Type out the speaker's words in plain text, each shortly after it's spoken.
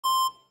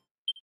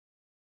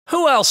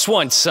Who else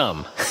wants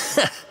some?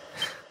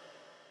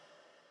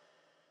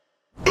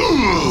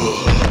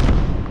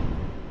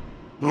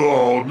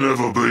 I'll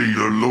never be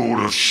the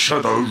Lord of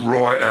Shadow's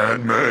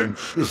right-hand man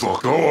if I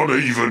can't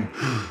even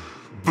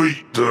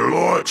beat the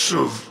likes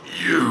of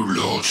you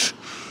lot.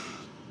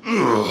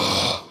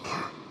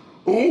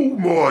 All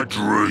my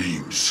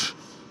dreams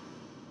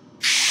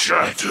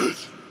shattered.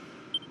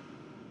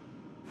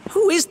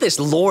 Who is this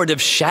Lord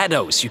of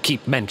Shadows you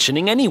keep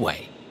mentioning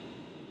anyway?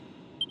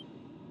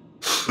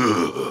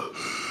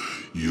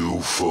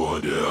 You'll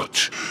find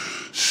out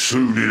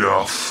soon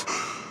enough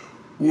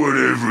when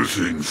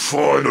everything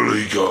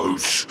finally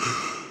goes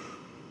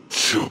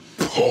to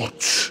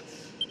pot.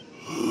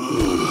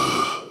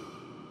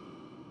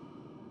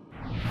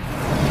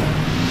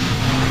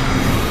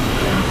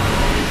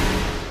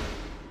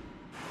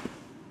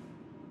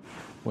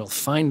 We'll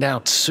find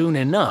out soon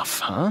enough,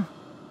 huh?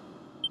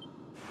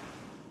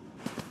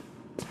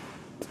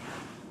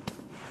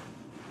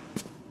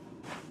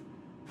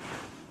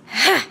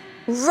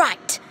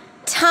 Right.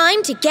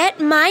 Time to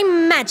get my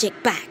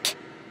magic back.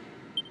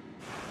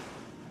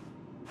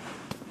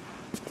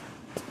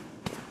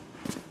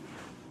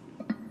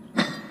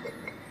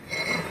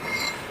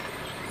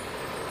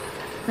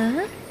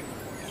 Huh?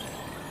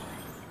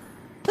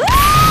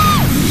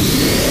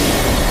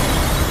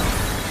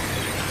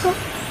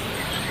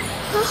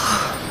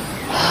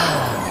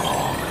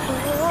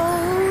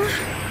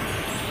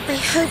 I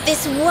hope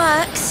this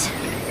works.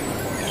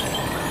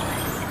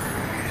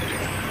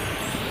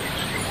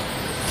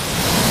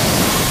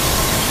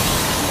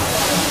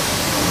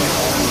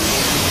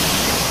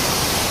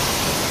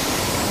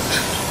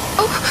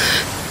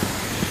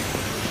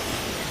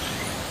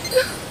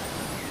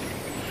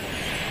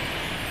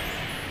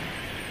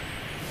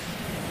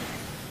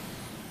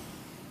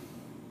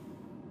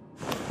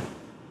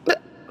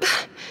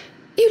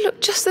 You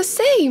look just the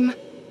same.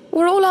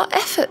 Were all our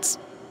efforts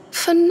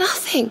for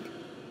nothing?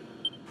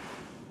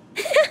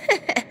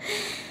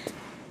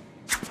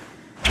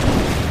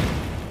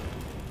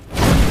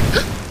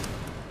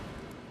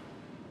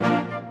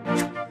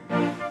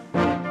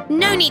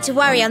 No need to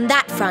worry on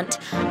that front.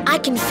 I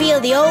can feel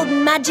the old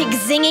magic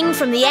zinging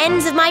from the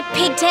ends of my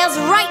pigtails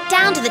right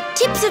down to the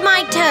tips of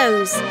my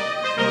toes.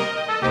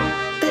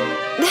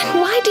 Then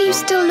why do you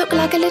still look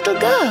like a little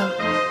girl?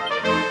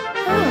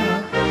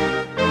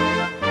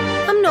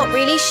 I'm not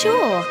really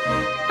sure.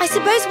 I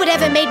suppose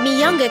whatever made me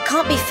younger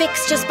can't be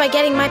fixed just by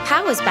getting my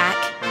powers back.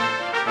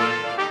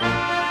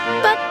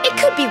 But it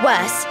could be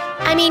worse.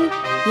 I mean,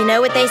 you know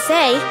what they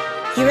say.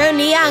 You're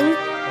only young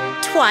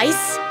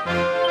twice.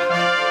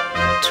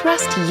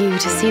 Trust you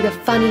to see the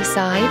funny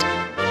side.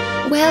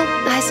 Well,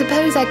 I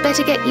suppose I'd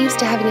better get used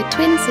to having a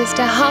twin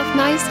sister half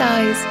my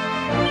size.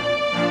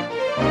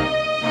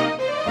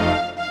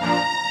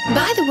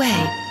 By the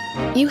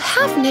way, you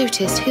have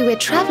noticed who we're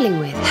traveling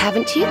with,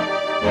 haven't you?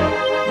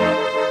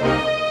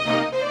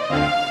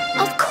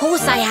 Of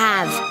course I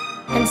have.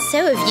 And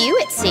so have you,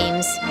 it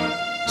seems.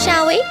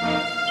 Shall we?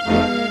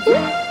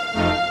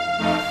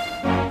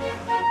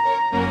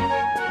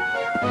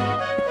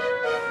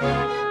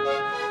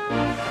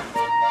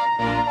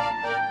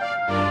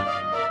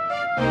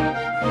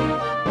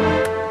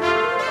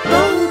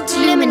 Bold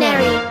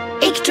luminary,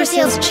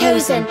 Yggdrasil's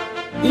chosen,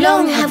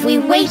 long have we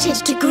waited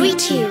to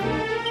greet you.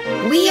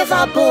 We of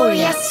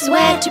Arborea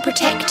swear to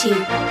protect you.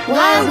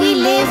 While we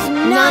live,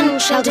 none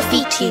shall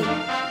defeat you.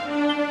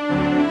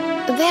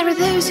 There are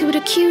those who would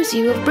accuse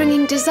you of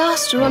bringing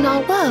disaster on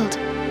our world.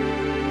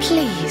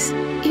 Please,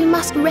 you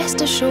must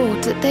rest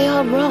assured that they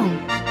are wrong.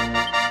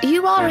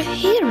 You are a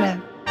hero.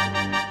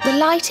 The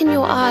light in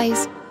your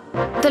eyes,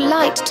 the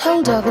light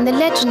told of in the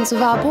legends of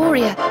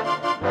Arborea,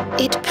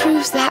 it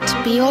proves that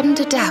beyond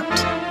a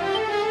doubt.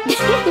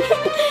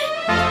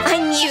 I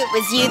knew it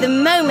was you the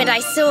moment I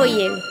saw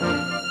you.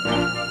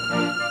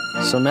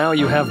 So now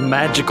you have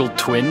magical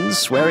twins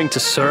swearing to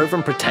serve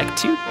and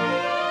protect you?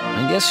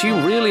 I guess you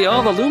really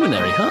are the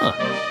Luminary, huh?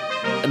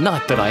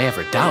 Not that I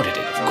ever doubted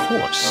it, of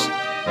course.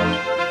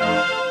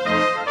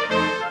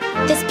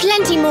 There's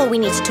plenty more we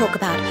need to talk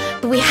about,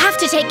 but we have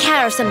to take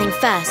care of something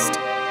first.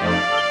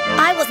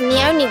 I wasn't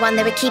the only one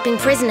they were keeping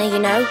prisoner, you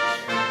know.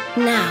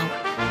 Now,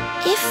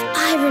 if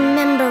I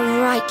remember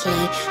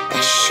rightly,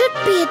 there should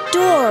be a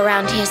door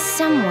around here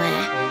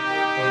somewhere.